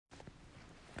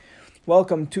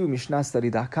Welcome to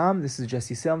MishnahStudy.com. This is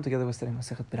Jesse Selm, together with studying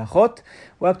Masechet Berachot.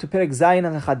 We're up to Perek Zayin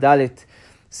and Chadalit.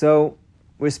 So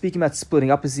we're speaking about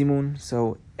splitting up a zimun.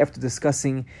 So after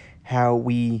discussing how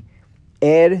we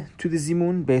add to the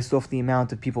zimun based off the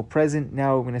amount of people present,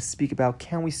 now we're going to speak about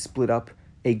can we split up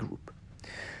a group.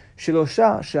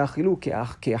 שלושה שאכילו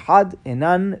כאחד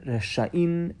אינן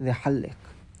רשאים לחלק.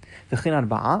 וכן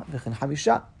ארבעה וכן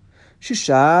חמישה.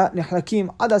 שישה נחלקים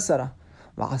עד עשרה.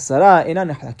 ועשרה אינן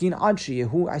נחלקים עד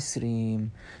שיהיו 20.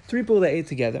 Three people that ate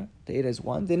together, they ate as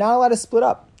one, they're not allowed to split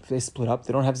up. If they split up,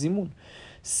 they don't have zimun.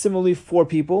 Similarly, 4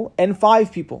 people and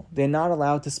 5 people, they're not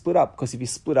allowed to split up, because if you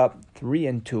split up 3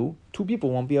 and 2, 2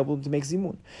 people won't be able to make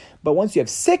zimun. But once you have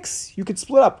 6, you could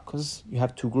split up, because you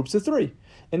have 2 groups of 3,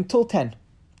 until 10.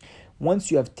 Once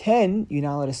you have 10, you're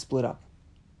not allowed to split up.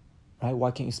 Right?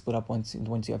 Why can't you split up once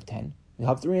you have 10? You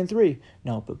have 3 and 3.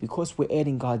 No, but because we're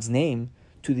adding God's name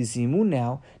to the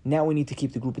zimun now we need to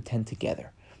keep the group of 10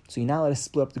 together. So you're not allowed to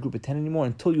split up the group of 10 anymore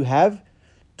until you have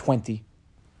 20.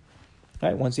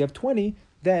 Right? Once you have 20,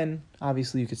 then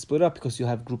obviously you could split up because you'll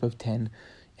have a group of 10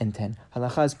 and 10.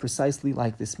 Halacha is precisely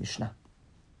like this Mishnah.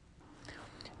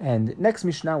 And next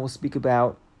Mishnah we'll speak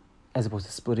about, as opposed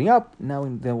to splitting up,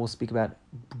 then we'll speak about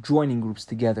joining groups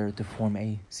together to form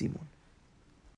a zimun.